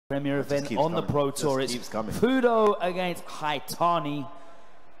Premier event on the Pro Tour. It's FUUDO against HAITANI.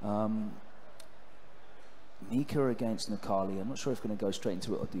 MIKA against NECALLI. I'm not sure if we're going to go straight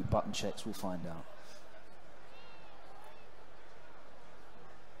into it or do button checks. We'll find out.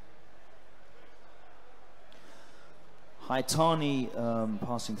 HAITANI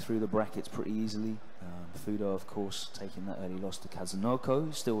passing through the brackets pretty easily. FUUDO, of course, taking that early loss to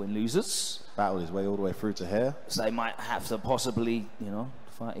Kazunoko, still in losers. Battled his way all the way through to here. So they might have to possibly, you know,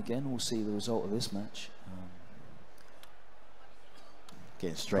 fight again. We'll see the result of this match.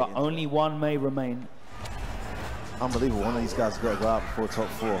 Getting straight but only one may remain. Unbelievable. One of these guys has got to go out before top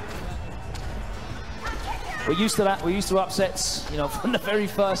 4. We're used to that. We're used to upsets, you know, from the very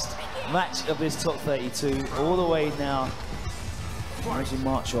first match of this top 32 all the way now as we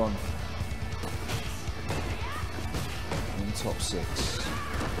march on in top 6.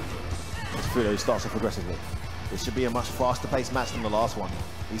 FUUDO starts off aggressively. It should be a much faster paced match than the last one.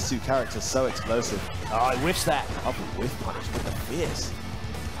 These two characters so explosive. Oh, I whiffed that. Double whiff punish with the fierce.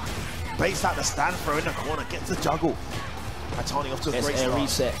 Baits out the stand throw in the corner, gets the juggle. HAITANI off to a great start.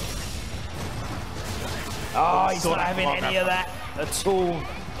 Reset. Oh, he's not having any of that at all.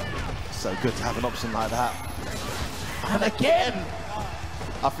 So good to have an option like that. And again!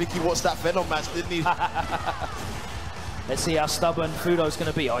 I think he watched that Venom match, didn't he? Let's see how stubborn FUUDO's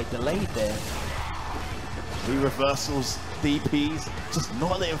going to be. Oh, he delayed there. 3 reversals, DPs, just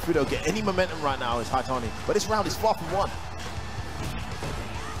not letting FUUDO get any momentum right now is HAITANI. But this round is far from won.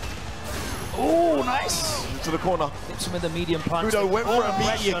 Oh, nice! To the corner. Hits him with a medium punch. FUUDO went for a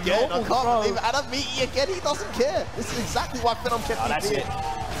meaty again. I can't believe it. And a meaty again. He doesn't care. This is exactly why Venom kept that's it.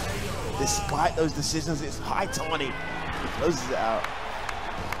 Despite those decisions, it's HAITANI. He closes it out.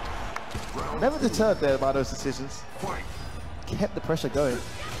 Never deterred there by those decisions. Kept the pressure going.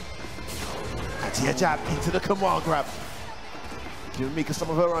 Anti-air jab into the command grab. Giving Mika some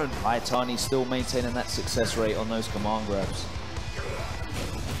of her own. HAITANI still maintaining that success rate on those command grabs.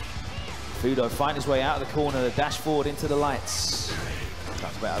 FUUDO find his way out of the corner, the dash forward into the lights.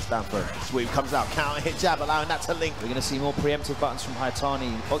 That's about a stand for Sweep comes out, counter hit jab, allowing that to link. We're going to see more preemptive buttons from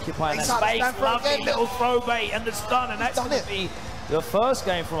HAITANI, occupying that space. Lovely little throw bait and the stun, and that's going to be the first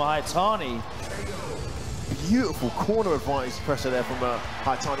game from HAITANI. Beautiful corner advantage pressure there from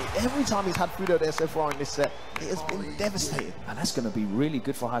HAITANI. Every time he's had FUUDO there so far in this set, it has been devastating. And that's going to be really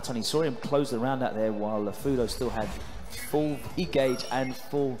good for HAITANI. Saw him close the round out there while FUUDO still had full E-gauge and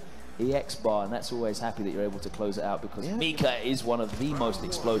full EX bar, and that's always happy that you're able to close it out because Mika is one of the most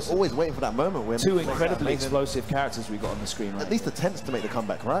explosive. Always waiting for that moment when 2 incredibly explosive characters we got on the screen right At least attempts to make the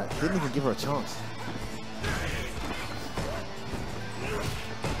comeback, right? Didn't even give her a chance.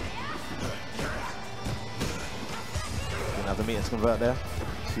 Didn't have the meter to convert there.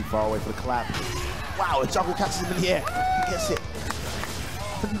 Too far away for the clap. Wow, a juggle catches him in the air. He gets it.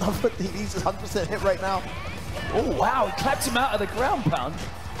 Another DD's 100% hit right now. Oh wow, he clapped him out of the ground pound.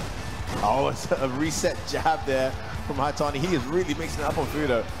 Oh, it's a reset jab there from HAITANI. He is really mixing it up on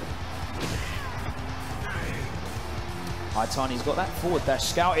FUUDO. HAITANI's got that forward dash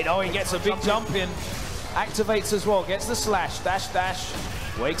scouted. Oh, he gets a big jump in. Activates as well, gets the slash, dash, dash.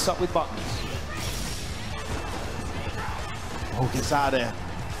 Wakes up with buttons. Oh, gets out of there.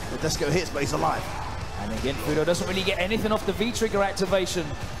 The Desco hits, but he's alive. And again, FUUDO doesn't really get anything off the V-trigger activation.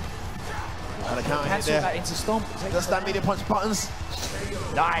 And a counter hit cancel there. that into stomp. The stand medium punch buttons.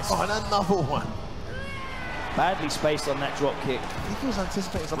 Nice. Oh, and another one. Badly spaced on that drop kick. I think he was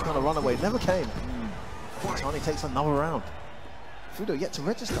anticipating some kind of runaway. Never came. HAITANI takes another round. FUUDO yet to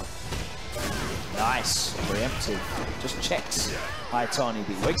register. Nice. Preemptive. Just checks HAITANI.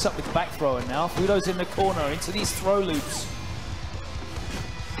 He wakes up with the back throw, and now FUUDO's in the corner into these throw loops.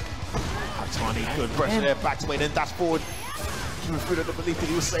 HAITANI, good pressure there. Back to way, then dash forward. Giving FUUDO the belief that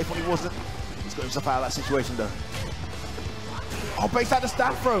he was safe when he wasn't. He's got himself out of that situation though. Oh, breaks out the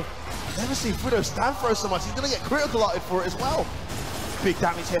stand throw. I've never seen FUUDO stand throw so much. He's going to get critical arted for it as well. Big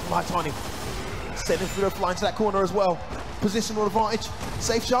damage here from HAITANI. Sending FUUDO flying to that corner as well. Positional advantage.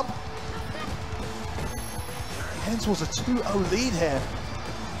 Safe jump. Heading towards a 2-0 lead here.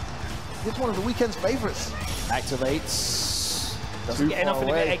 It's one of the weekend's favourites. Activates. Doesn't get enough of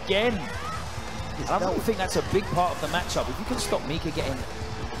it again. I don't think that's a big part of the matchup. If you can stop Mika getting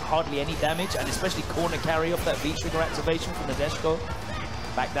hardly any damage, and especially corner carry off that V-trigger activation from the Deshko.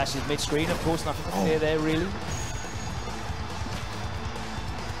 Backdash is mid-screen, of course, nothing to fear there, really.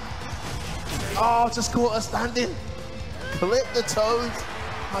 Oh, just caught her standing. Clip the toes.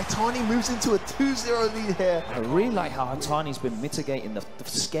 HAITANI moves into a 2-0 lead here. I really like how HAITANI's been mitigating the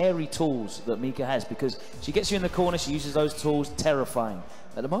scary tools that Mika has, because she gets you in the corner, she uses those tools, terrifying.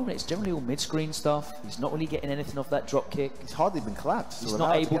 At the moment, it's generally all mid-screen stuff. He's not really getting anything off that drop kick. He's hardly been clapped. He's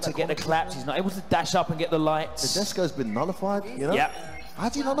not able to get the claps. He's not able to dash up and get the lights. The Zeshko's been nullified, you know? Yep. How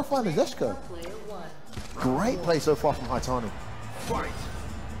do you nullify the Zeshko? Great play so far from HAITANI.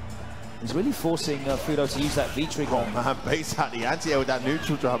 He's really forcing FUUDO to use that V-trigger. Oh man, base out the anti-air with that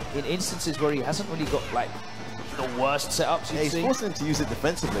neutral jump. In instances where he hasn't really got like the worst setups, yeah, he's forcing him to use it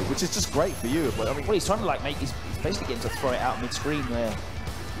defensively, which is just great for you. But I mean, well, he's trying to like he's basically getting to throw it out mid-screen there.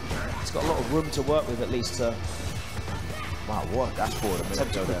 He's got a lot of room to work with, at least to. Wow, what a dash forward!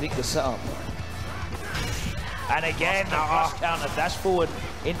 Attempt to predict the setup. And again, the rush counter dash forward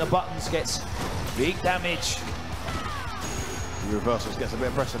in the buttons gets big damage. The reversals gets a bit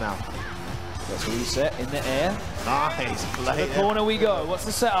of pressure now. Let's reset in the air. Nice play. To the corner we go. What's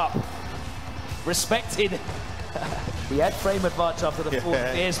the setup? Respected. He had frame advantage after the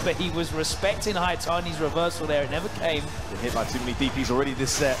fourth fierce, but he was respecting HAITANI's reversal there. It never came. Been hit by too many DPs already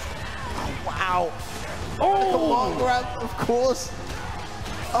this set. Oh, wow. Oh! Come on, grab, of course.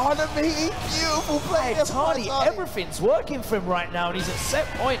 Oh, the meaty, beautiful play. HAITANI, everything's working for him right now, and he's at set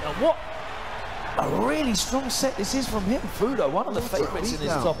point. And what a really strong set this is from him. FUUDO, one of the favorites in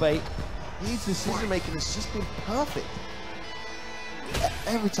this top 8. His decision making has just been perfect.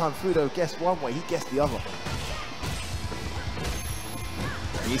 Every time FUUDO guessed one way, he guessed the other.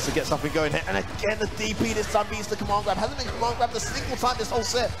 He needs to get something going here. And again, the DP this time beats the command grab. Hasn't been command grabbed a single time this whole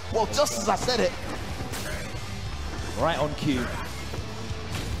set. Well, just as I said it. Right on cue.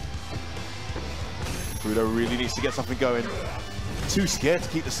 FUUDO really needs to get something going. Too scared to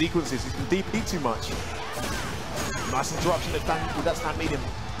keep the sequences. He's been DP too much. Nice interruption with that stand medium.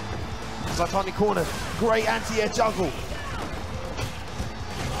 HAITANI corner. Great anti-air juggle.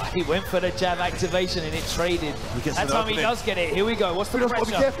 He went for the jab activation and it traded. That time he does get it. Here we go. What's the pressure? Got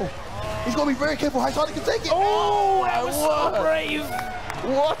to be careful. He's got to be very careful. HAITANI can take it. Oh, that was so brave.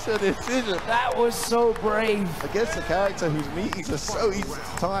 What a decision. That was so brave. Against a character whose meetings are so easy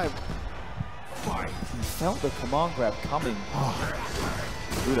to time. He felt the command grab coming.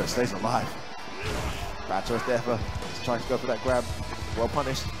 FUUDO stays alive. Bad choice there for trying to go for that grab. Well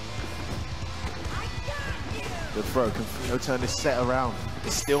punished. Good throw. Can FUUDO turn this set around?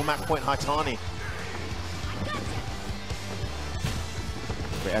 It's still match point HAITANI.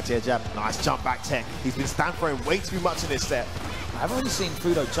 Great anti-air jab. Nice jump back tech. He's been stand throwing way too much in this set. I haven't really seen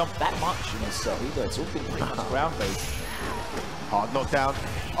FUUDO jump that much in this set either. It's all been pretty much ground based. Hard knockdown.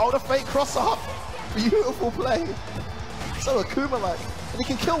 Oh, the fake cross up. Beautiful play. So Akuma-like. And he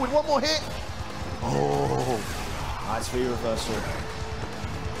can kill with one more hit. Oh. Nice V reversal.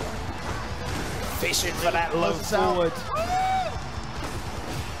 Fishing for that low forward.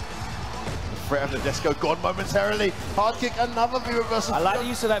 Threat of the Zeshko gone momentarily. Hard kick, another V reversal. I like the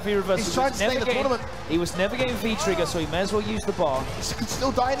use of that V reversal. He's trying to stay in the tournament. He was never getting V trigger, so he may as well use the bar. He could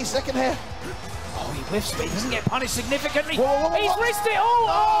still die any second here. Oh, he whiffs, but he doesn't get punished significantly. Whoa. He's risked it.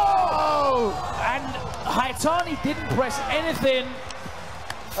 Oh! And HAITANI didn't press anything.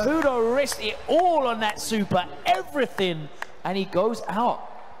 FUUDO risked it all on that super, everything, and he goes out.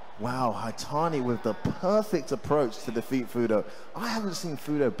 Wow, HAITANI with the perfect approach to defeat FUUDO. I haven't seen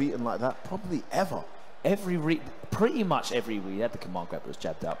FUUDO beaten like that probably ever. Pretty much every read, he had the command grab was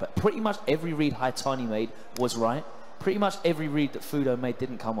jabbed out, but pretty much every read HAITANI made was right. Pretty much every read that FUUDO made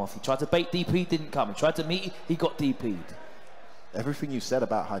didn't come off. He tried to bait DP, didn't come. He tried to meet, he got DP'd. Everything you said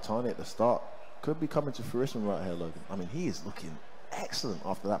about HAITANI at the start could be coming to fruition right here, Logan. I mean, he is looking excellent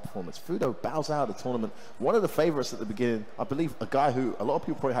after that performance. FUUDO bows out of the tournament. One of the favorites at the beginning, I believe a guy who a lot of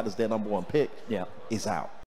people probably had as their #1 pick, is out.